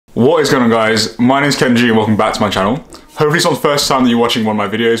What is going on, guys? My name is Kenji and welcome back to my channel. Hopefully it's not the first time that you're watching one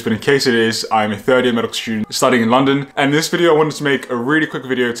of my videos, but in case it is, I'm a third year medical student studying in London. And in this video I wanted to make a really quick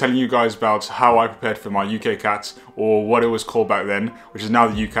video telling you guys about how I prepared for my UCAT, or what it was called back then, which is now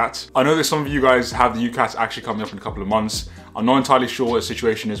the UCAT. I know that some of you guys have the UCAT actually coming up in a couple of months. I'm not entirely sure what the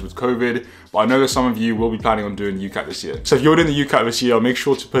situation is with COVID, but I know that some of you will be planning on doing the UCAT this year. So if you're doing the UCAT this year, I'll make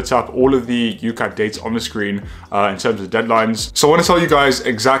sure to put up all of the UCAT dates on the screen in terms of deadlines. So I want to tell you guys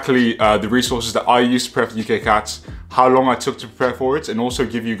exactly the resources that I used to prepare for the UCAT, how long I took to prepare for it, and also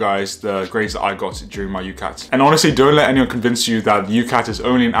give you guys the grades that I got during my UCAT. And honestly, don't let anyone convince you that the UCAT is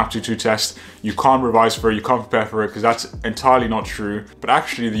only an aptitude 2 test. You can't revise for it, you can't prepare for it, because that's entirely not true. But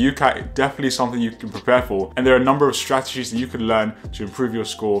actually, the UCAT is definitely something you can prepare for, and there are a number of strategies that you can learn to improve your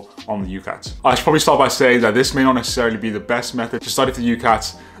score on the UCAT. I should probably start by saying that this may not necessarily be the best method to study for the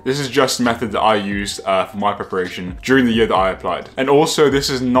UCAT. This is just a method that I used for my preparation during the year that I applied. And also,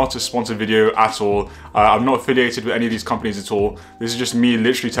 this is not a sponsored video at all. I'm not affiliated with any of these companies at all. This is just me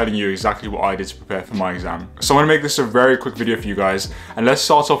literally telling you exactly what I did to prepare for my exam. So I'm gonna make this a very quick video for you guys. And let's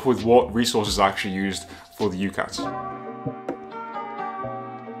start off with what resources I actually used for the UCAT.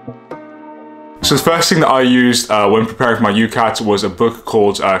 So the first thing that I used when preparing for my UCAT was a book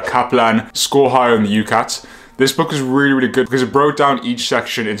called Kaplan, Score Higher in the UCAT. This book is really good because it broke down each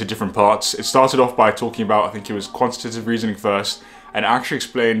section into different parts. It started off by talking about, I think it was quantitative reasoning first, and actually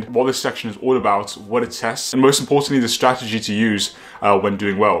explained what this section is all about, what it tests, and most importantly, the strategy to use when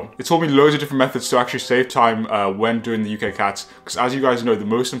doing well. It taught me loads of different methods to actually save time when doing the UCAT, because as you guys know, the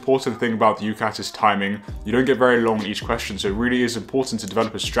most important thing about the UCAT is timing. You don't get very long in each question, so it really is important to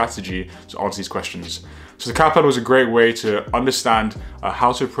develop a strategy to answer these questions. So the Kaplan was a great way to understand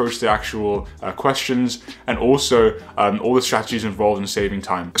how to approach the actual questions, and also all the strategies involved in saving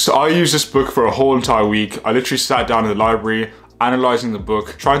time. So I used this book for a whole entire week. I literally sat down in the library, analyzing the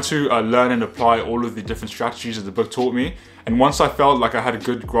book, trying to learn and apply all of the different strategies that the book taught me. And once I felt like I had a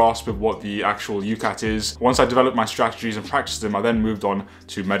good grasp of what the actual UCAT is, once I developed my strategies and practiced them, I then moved on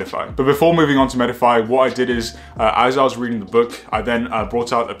to MedFi. But before moving on to MedFi, what I did is, as I was reading the book, I then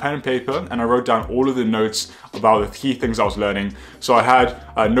brought out a pen and paper and I wrote down all of the notes about the key things I was learning. So I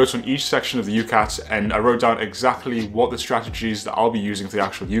had notes on each section of the UCAT, and I wrote down exactly what the strategies that I'll be using for the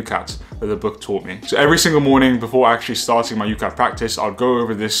actual UCAT that the book taught me. So every single morning before actually starting my UCAT practice, I'll go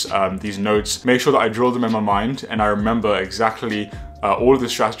over these notes, make sure that I drill them in my mind and I remember exactly all of the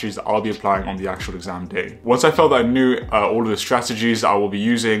strategies that I'll be applying on the actual exam day. Once I felt that I knew all of the strategies that I will be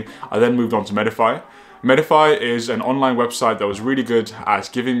using, I then moved on to MedFi. MedFi is an online website that was really good at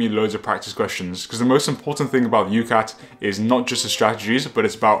giving me loads of practice questions, because the most important thing about the UCAT is not just the strategies, but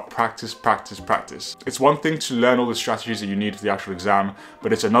it's about practice. It's one thing to learn all the strategies that you need for the actual exam,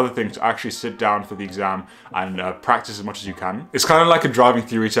 but it's another thing to actually sit down for the exam and practice as much as you can. It's kind of like a driving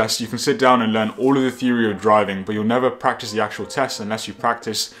theory test. You can sit down and learn all of the theory of driving, but you'll never practice the actual test unless you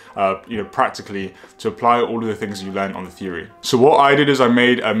practice practically to apply all of the things you learn on the theory. So what I did is I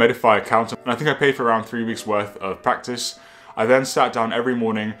made a MedFi account, and I think I paid for around 3 weeks worth of practice. I then sat down every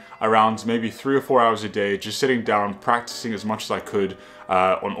morning around maybe 3 or 4 hours a day, just sitting down, practicing as much as I could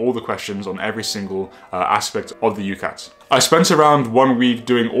on all the questions, on every single aspect of the UCAT. I spent around 1 week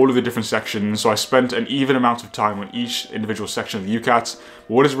doing all of the different sections, so I spent an even amount of time on each individual section of the UCAT.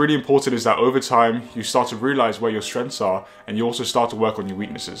 But what is really important is that over time, you start to realize where your strengths are, and you also start to work on your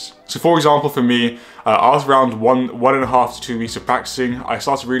weaknesses. So for example, for me, after around one and a half to 2 weeks of practicing, I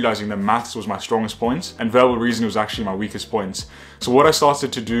started realizing that maths was my strongest point, and verbal reasoning was actually my weakest point. So what I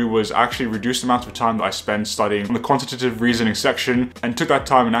started to do was actually reduce the amount of time that I spent studying on the quantitative reasoning section, and took that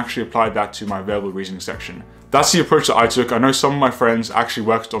time and actually applied that to my verbal reasoning section. That's the approach that I took. I know some of my friends actually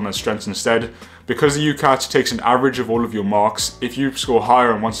worked on their strengths instead. Because the UCAT takes an average of all of your marks, if you score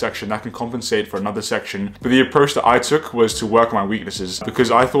higher in one section, that can compensate for another section. But the approach that I took was to work on my weaknesses,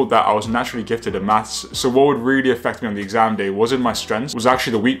 because I thought that I was naturally gifted at maths. So what would really affect me on the exam day wasn't my strengths, it was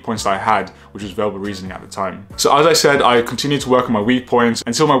actually the weak points that I had, which was verbal reasoning at the time. So as I said, I continued to work on my weak points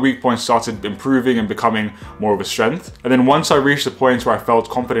until my weak points started improving and becoming more of a strength. And then once I reached the point where I felt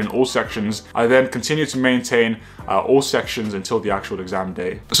confident in all sections, I then continued to maintain all sections until the actual exam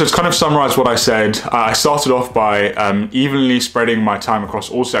day. So to kind of summarize what I said, I started off by evenly spreading my time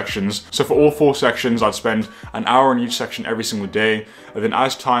across all sections. So for all 4 sections, I'd spend an hour in each section every single day. And then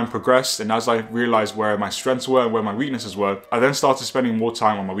as time progressed and as I realized where my strengths were and where my weaknesses were, I then started spending more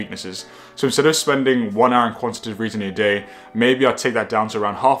time on my weaknesses. So instead of spending 1 hour in quantitative reasoning a day, maybe I'd take that down to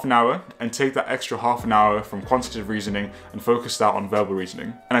around half an hour and take that extra half an hour from quantitative reasoning and focus that on verbal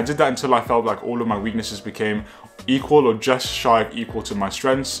reasoning. And I did that until I felt like all of my weaknesses became equal or just shy of equal to my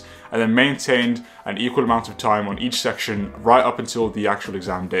strengths. and then maintained an equal amount of time on each section right up until the actual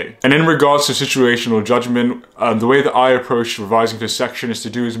exam day. And in regards to situational judgment, the way that I approach revising for this section is to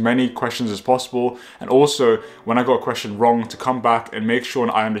do as many questions as possible, and also when I got a question wrong, to come back and make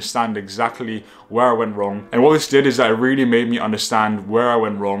sure I understand exactly where I went wrong. And what this did is that it really made me understand where I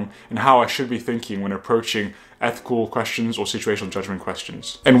went wrong and how I should be thinking when approaching ethical questions or situational judgment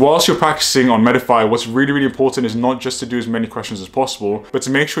questions. And whilst you're practicing on BMedSci, what's really important is not just to do as many questions as possible, but to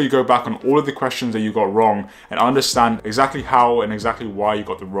make sure you go back on all of the questions that you got wrong and understand exactly how and exactly why you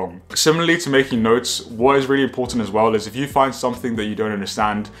got them wrong. Similarly to making notes, what is really important as well is if you find something that you don't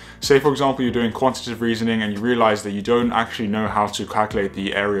understand, say for example you're doing quantitative reasoning and you realize that you don't actually know how to calculate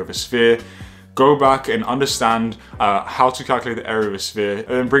the area of a sphere, go back and understand how to calculate the area of a sphere, and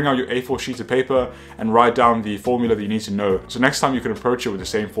then bring out your A4 sheet of paper and write down the formula that you need to know. So next time you can approach it with the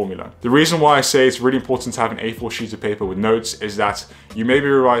same formula. The reason why I say it's really important to have an A4 sheet of paper with notes is that you may be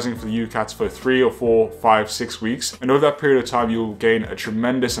revising for the UCAT for 3 or 4, 5, 6 weeks, and over that period of time you'll gain a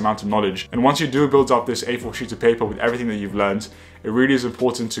tremendous amount of knowledge. And once you do build up this A4 sheet of paper with everything that you've learned, it really is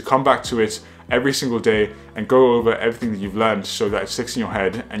important to come back to it every single day and go over everything that you've learned so that it sticks in your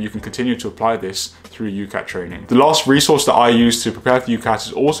head and you can continue to apply this through UCAT training. The last resource that I use to prepare for UCAT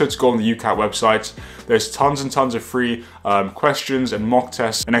is also to go on the UCAT website. There's tons and tons of free questions and mock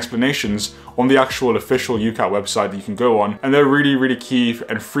tests and explanations on the actual official UCAT website that you can go on, and they're really key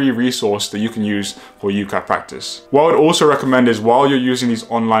and free resource that you can use for UCAT practice. What I would also recommend is while you're using these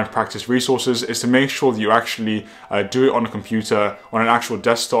online practice resources is to make sure that you actually do it on a computer, on an actual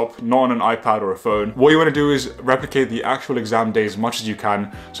desktop, not on an iPad or a phone. What you want to do is replicate the actual exam day as much as you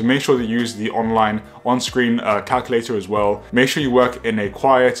can, so make sure that you use the online on-screen calculator as well. Make sure you work in a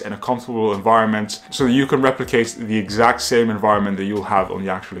quiet and a comfortable environment so that you can replicate the exact same environment that you'll have on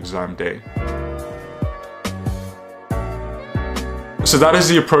the actual exam day. So that is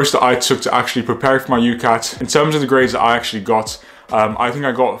the approach that I took to actually prepare for my UCAT. In terms of the grades that I actually got, I think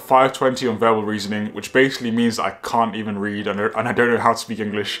I got 520 on verbal reasoning, which basically means that I can't even read and I don't know how to speak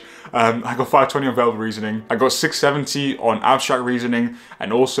English. I got 520 on verbal reasoning. I got 670 on abstract reasoning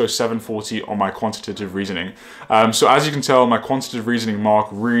and also 740 on my quantitative reasoning. So as you can tell, my quantitative reasoning mark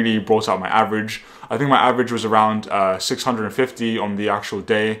really brought out my average. I think my average was around 650 on the actual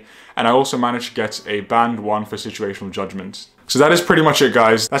day. And I also managed to get a band 1 for situational judgment. So that is pretty much it,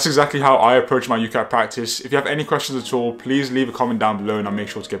 guys. That's exactly how I approach my UCAT practice. If you have any questions at all, please leave a comment down below and I'll make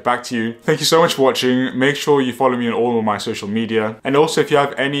sure to get back to you. Thank you so much for watching. Make sure you follow me on all of my social media. And also if you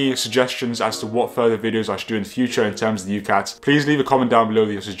have any suggestions as to what further videos I should do in the future in terms of the UCAT, please leave a comment down below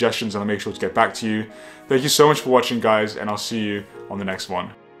with your suggestions and I'll make sure to get back to you. Thank you so much for watching, guys, and I'll see you on the next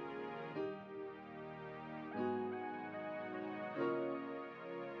one.